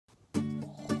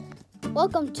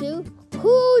Welcome to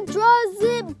Who Draws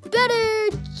It Better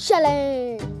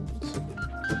Challenge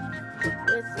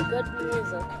with good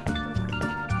music.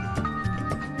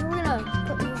 We're gonna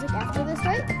put music after this,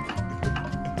 right?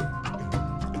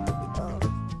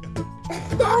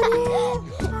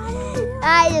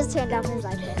 I just turned off his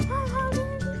iPad.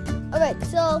 Alright,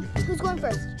 so who's going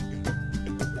first?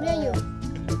 Me or you?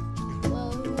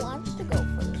 Well, who wants to go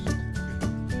first?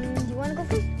 Do you want to go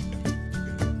first?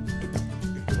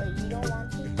 Wait, you don't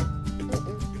want to?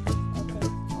 Okay, I'll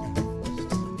go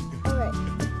first. Alright.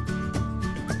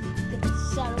 Get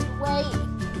this out of the way.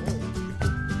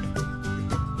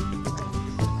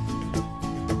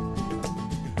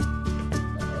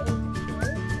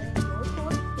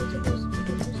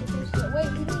 Wait,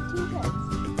 we need 2 pens.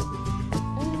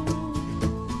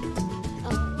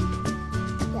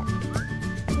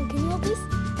 Can you hold this?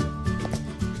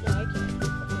 Yeah, I can.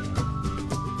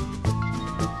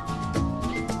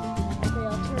 Okay,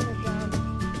 I'll turn it down.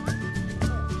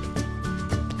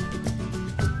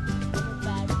 I'm a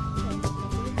bad pen.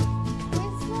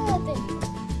 Where's the thing?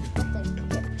 That thing.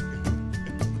 Here.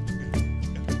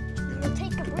 We'll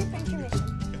take a brief intermission.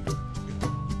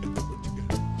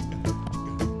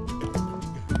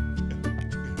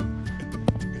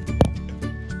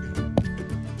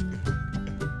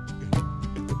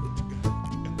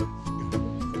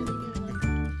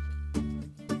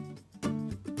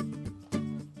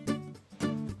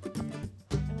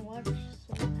 And watch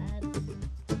some ads.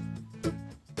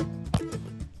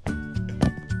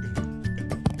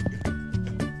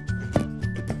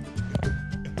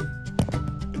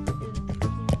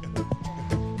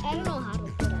 I don't know how to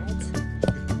put ads.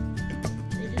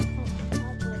 They just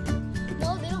pop up. No,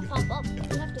 they don't pop up. You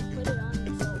have to put it on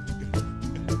yourself.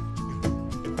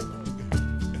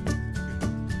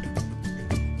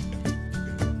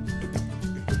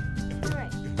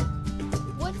 Alright.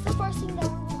 What's the first thing that we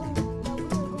were going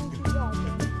to draw?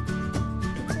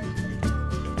 The first thing that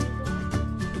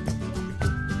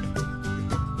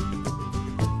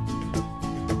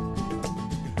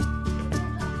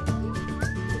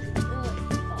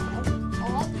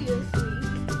Obviously.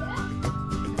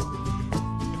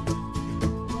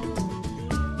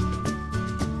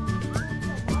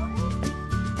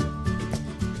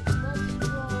 Let's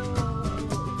draw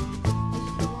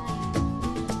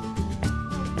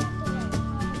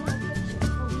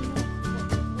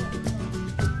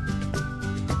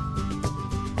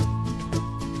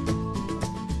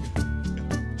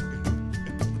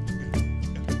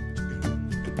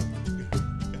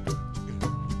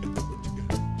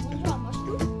draw a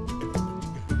mushroom?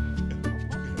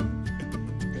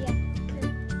 Yeah.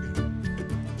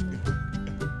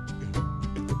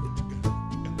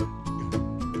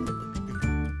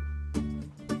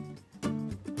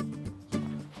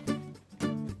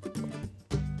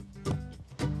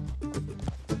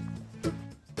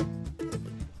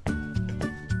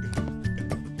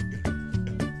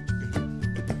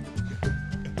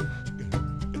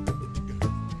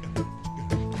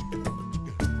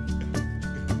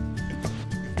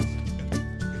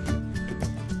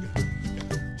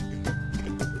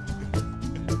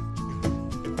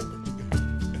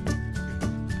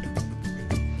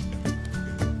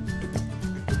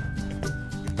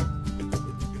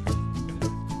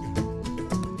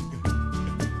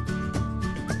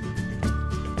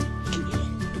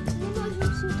 The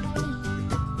mushroom's so tiny.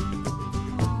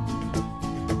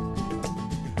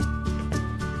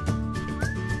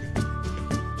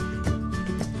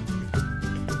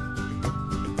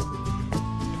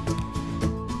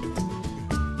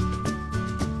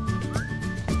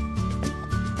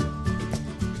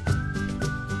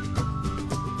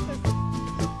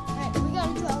 Alright, we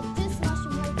gotta draw this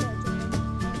mushroom right there, Jordan.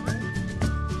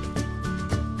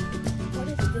 What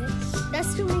is this?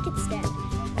 That's to make it stand.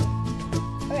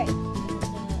 Alright.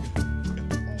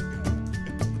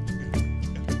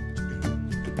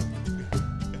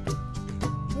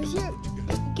 Where's your...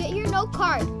 Get your note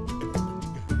card.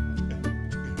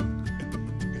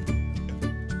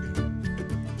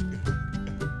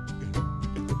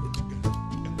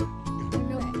 Your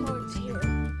note card's here.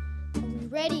 Are we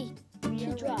ready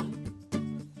to draw?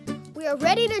 We are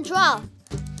ready to draw.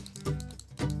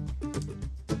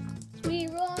 speed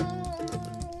run.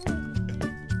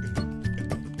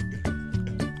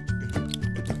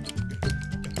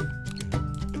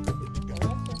 Well,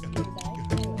 let's just do that.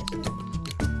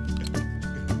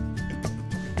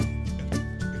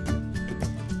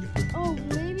 Oh,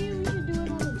 maybe we should do it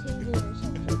on the table or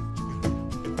something.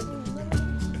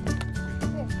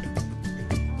 Here.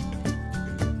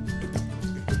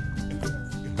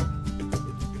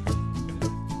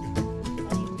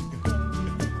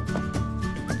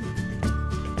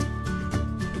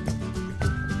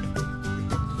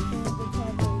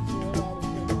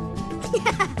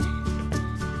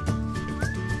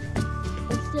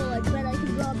 But still, I bet I can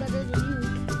draw better than you.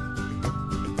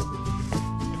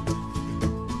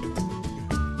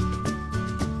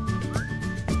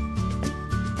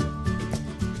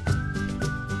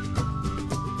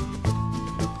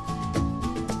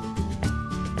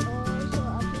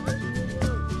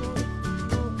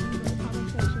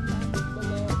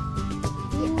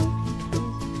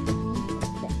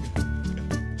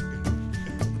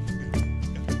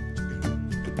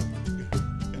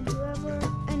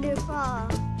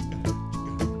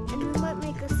 And we might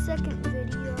make a second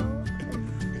video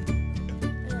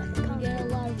If we get a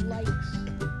lot of likes.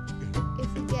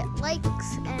 if we get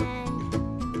likes, and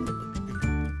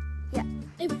yeah,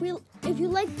 if you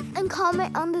like and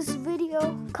comment on this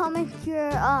video, comment your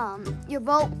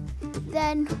vote,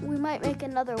 then we might make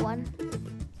another one.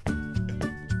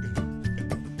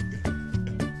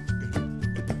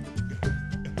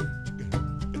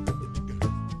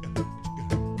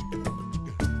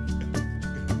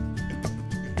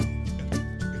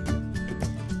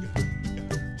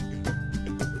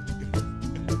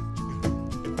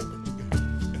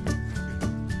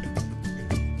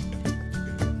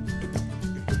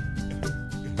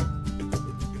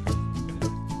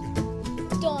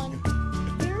 Done.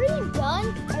 You're already done?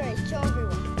 Alright, show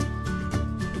everyone.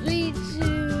 3, 2,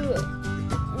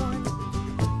 1.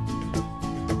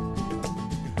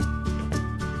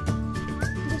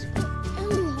 Just put it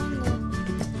behind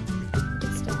the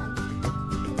stand.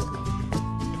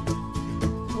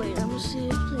 Wait, I'm gonna see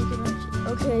if they can actually.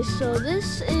 Okay, so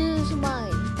this is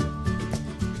mine.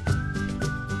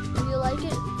 If you like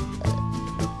it,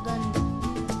 then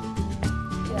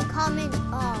yeah. Comment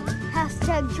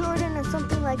hashtag Jordan or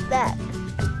something like that.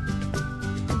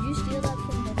 Did you steal that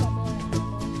from the Popular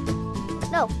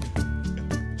Animals? No.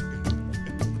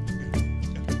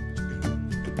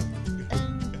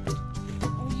 And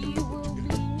we will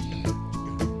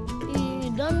be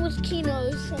done with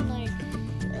Kinos in like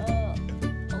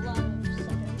a lot of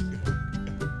seconds.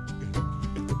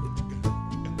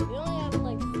 We only have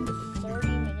like 30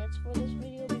 minutes for this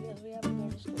video because we have to go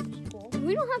to school.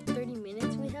 We don't have 30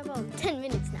 minutes. We have 10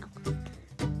 minutes now.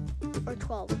 Or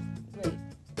 12. Great.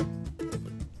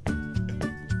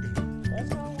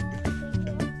 That's how long it takes.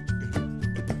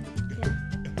 Yeah.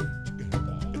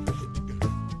 Dang.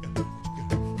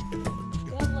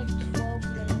 We have like 12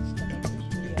 minutes to make this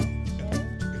video, so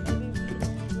maybe we can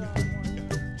only draw one.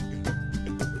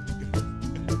 Looks like Kino's going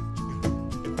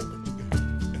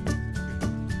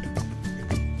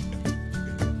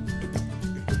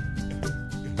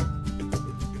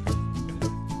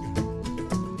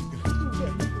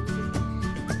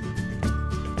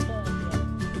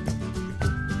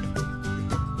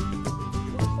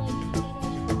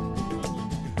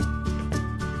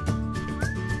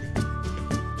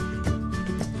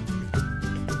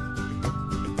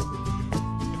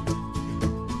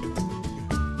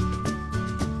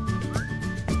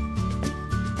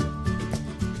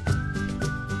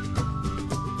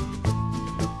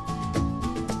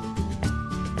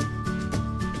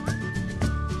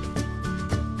tiny.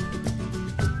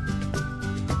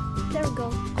 There we go.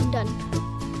 I'm done.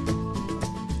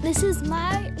 This is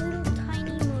my little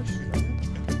tiny mushroom.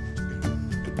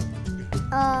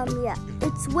 Yeah.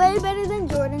 It's way better than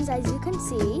Jordan's, as you can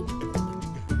see.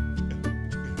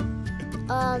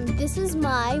 This is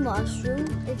my mushroom.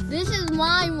 This is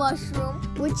my mushroom.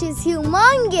 Which is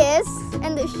humongous,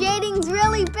 and the shading's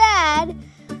really bad.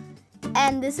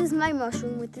 And this is my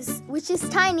mushroom, which is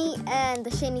tiny, and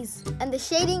the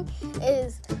shading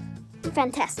is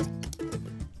fantastic.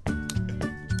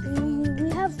 We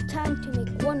have time to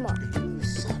make one more.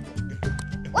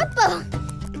 What the?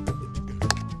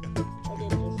 I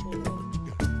did this video.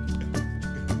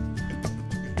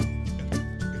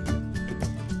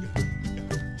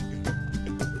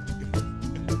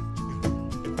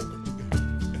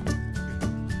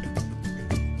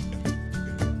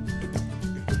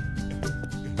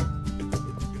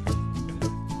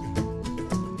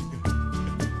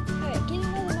 Alright, can you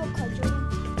have another card, Jordan?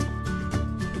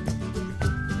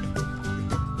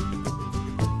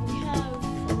 We have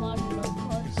a lot of note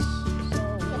cards, so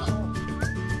whatever you want to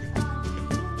draw.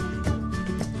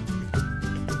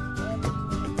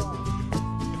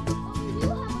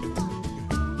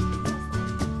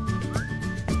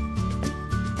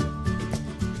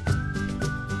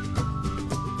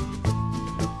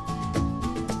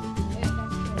 Wait,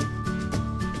 that's good.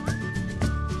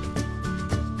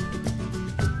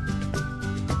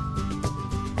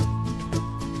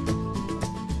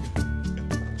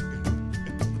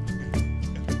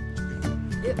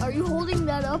 Are you holding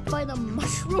that up by the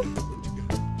mushroom?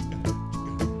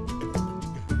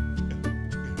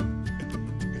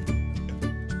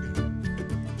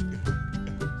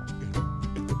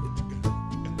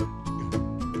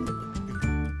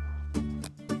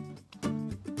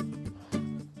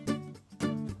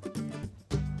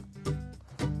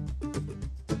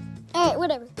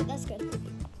 whatever. That's good.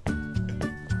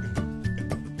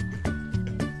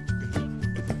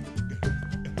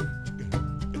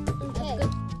 Okay.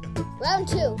 Round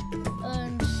 2.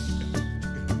 And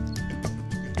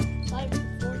 5,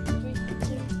 4, 3,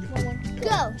 2, 1, 1.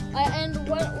 Go. And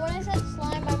when I said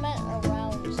slime, I meant a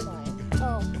round slime.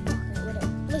 Oh, okay, whatever.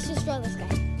 Let's just draw this guy.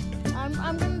 I'm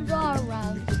gonna draw a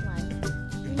round slime.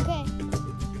 Okay.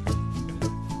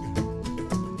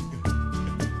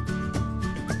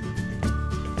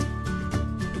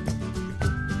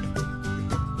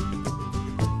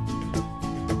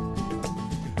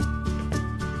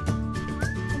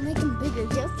 I'll make him bigger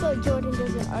just so Jordan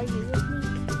doesn't argue with me.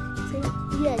 See?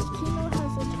 Yeah, Kino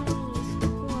has the tiniest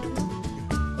one.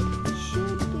 It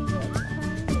should be like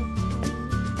kind of tiny.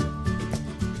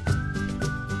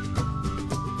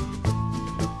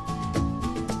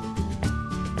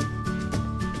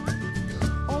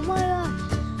 Oh my gosh.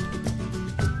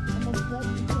 I'm a bet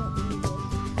you can't do this.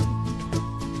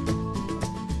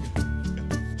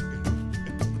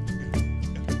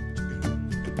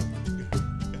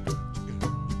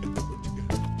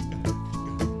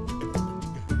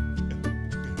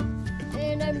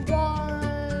 And I'm drawing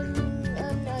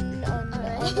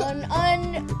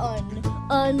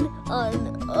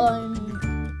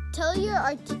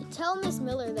Tell Miss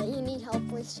Miller that you need help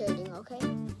with shading, okay?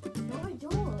 No, I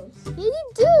don't. Yeah, you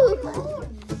do.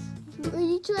 Were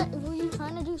you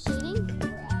trying to do shading?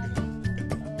 We're adding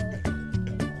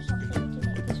something to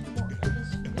make this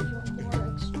video more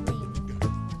extreme.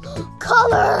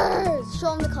 Colors.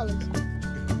 Show them the colors.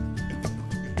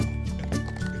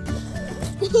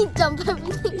 He dumped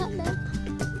everything on them.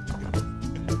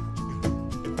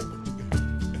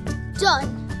 Done.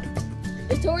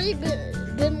 It's already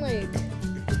been like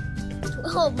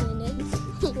 12 minutes.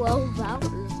 12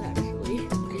 hours actually.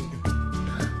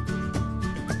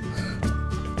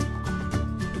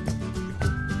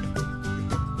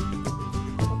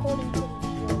 According to the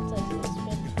video, it says it's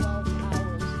been 12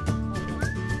 hours.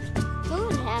 No,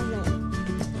 it hasn't.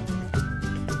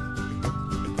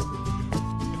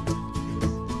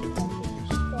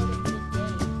 Started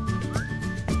midday.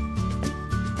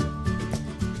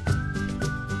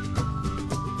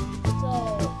 So,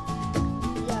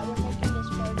 yeah, we're making this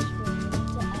more extreme. We need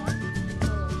to add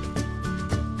color.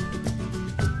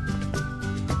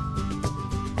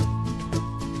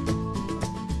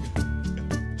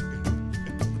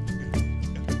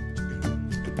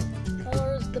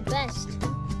 Color is the best.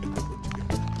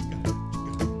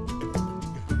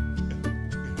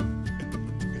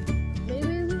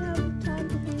 Maybe we have time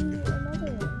to do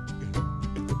another one.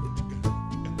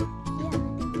 Yeah, I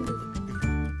think we do.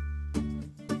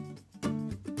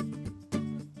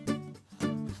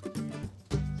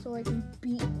 So I can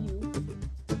beat you.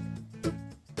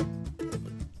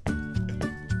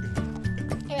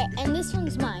 Alright, and this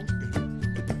one's mine.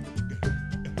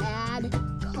 Add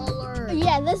color.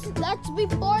 Yeah, that's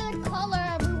before the color,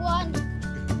 everyone.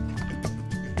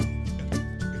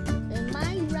 And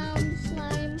my round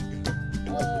slime.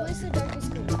 What's the darkest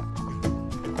color?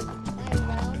 My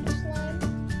round slime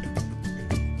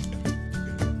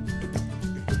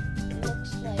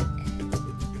looks like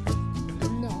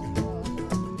no,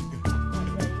 not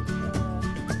ready.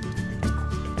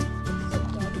 It's the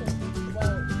darkest.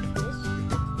 Well, this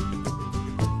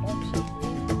dark shade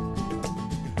green.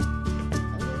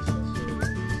 I guess this is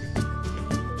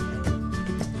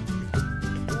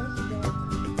that's dark. That's totally dark.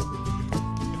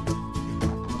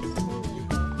 It's all human.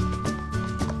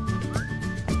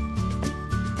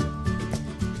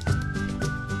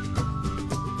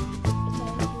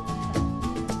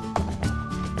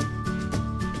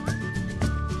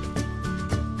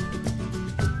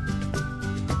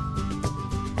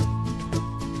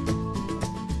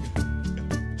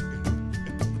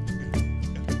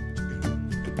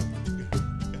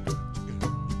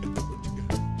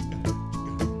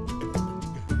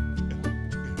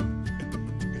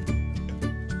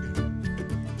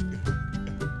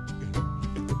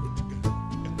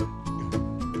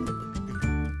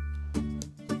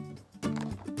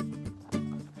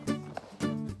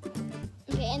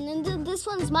 Okay, and then this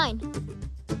one's mine.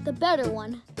 The better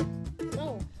one.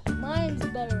 No, mine's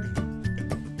better.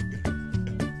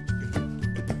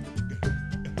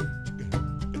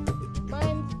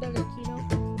 Mine's better, Kino.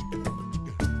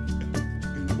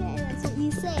 Okay, that's what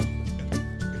you say.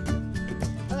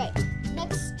 Alright,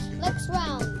 next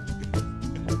round.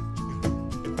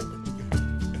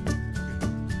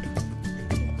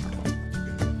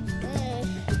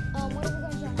 What are we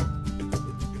going to draw now?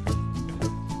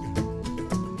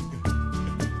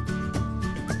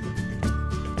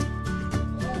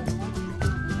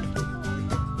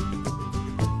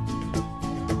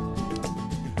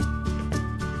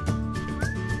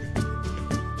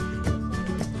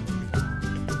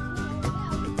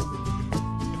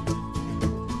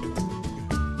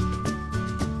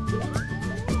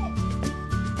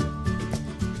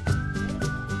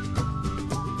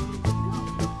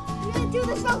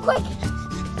 Let's run quick.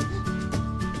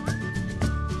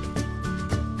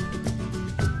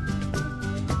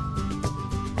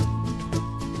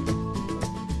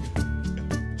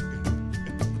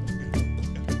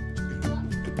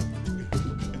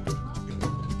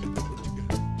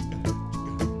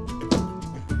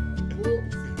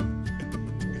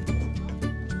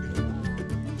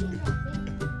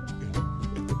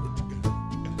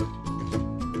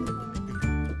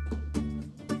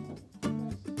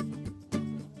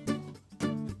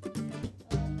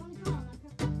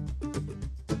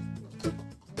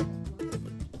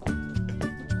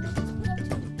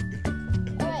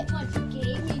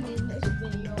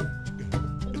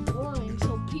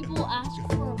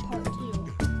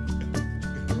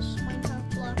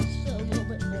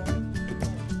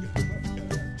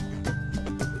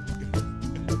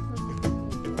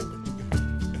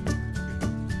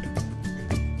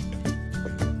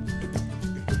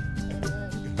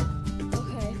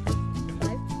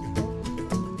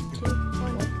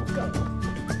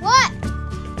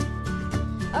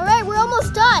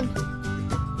 Done.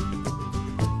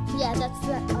 Yeah, that's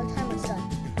that. Our timer's done.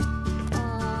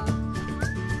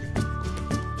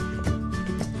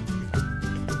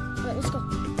 Alright, let's go.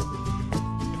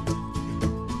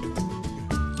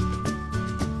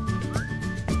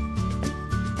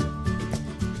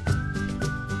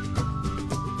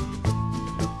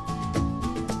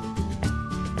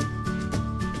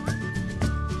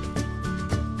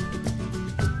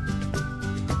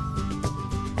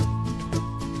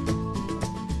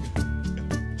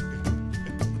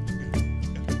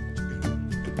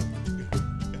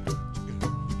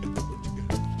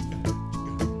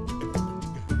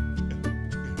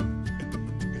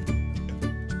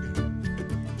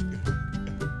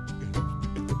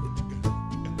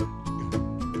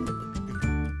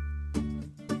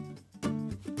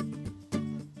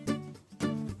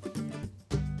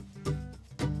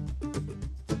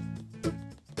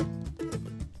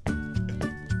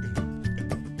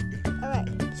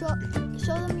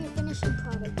 Show them your finishing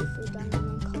product if you're done, and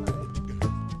then color it.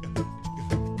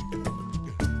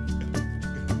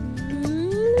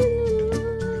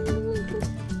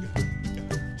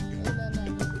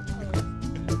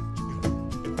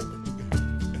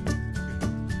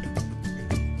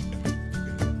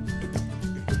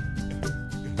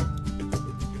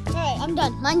 Alright, I'm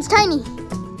done. Mine's tiny. And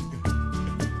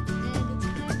it's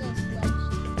kind of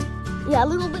sledged. Yeah, a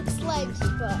little bit sledged,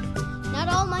 but not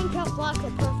all Minecraft blocks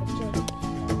are perfect, Jordan.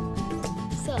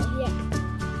 So, yeah.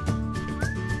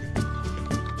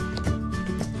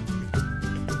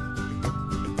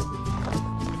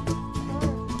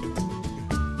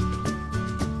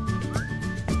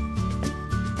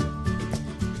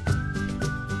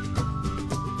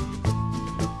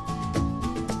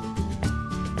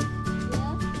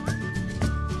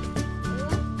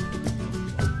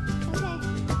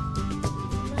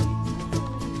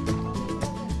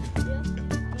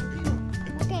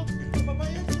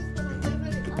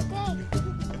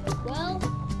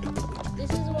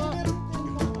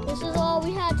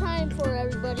 Time for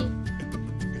everybody.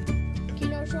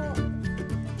 Kino show.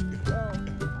 Well, I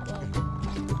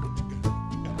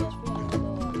guess we have to go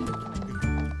up.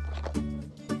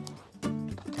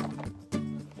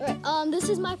 Alright, this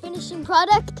is my finishing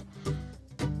product.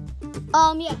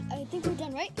 Yeah, I think we're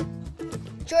done, right?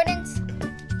 Jordan's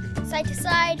side to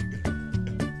side.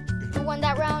 Who won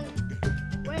that round?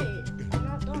 Wait, I'm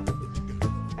not done.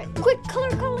 Alright, quick, color.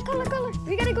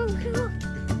 We gotta go.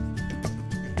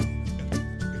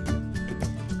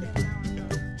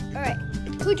 Alright,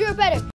 who drew it better?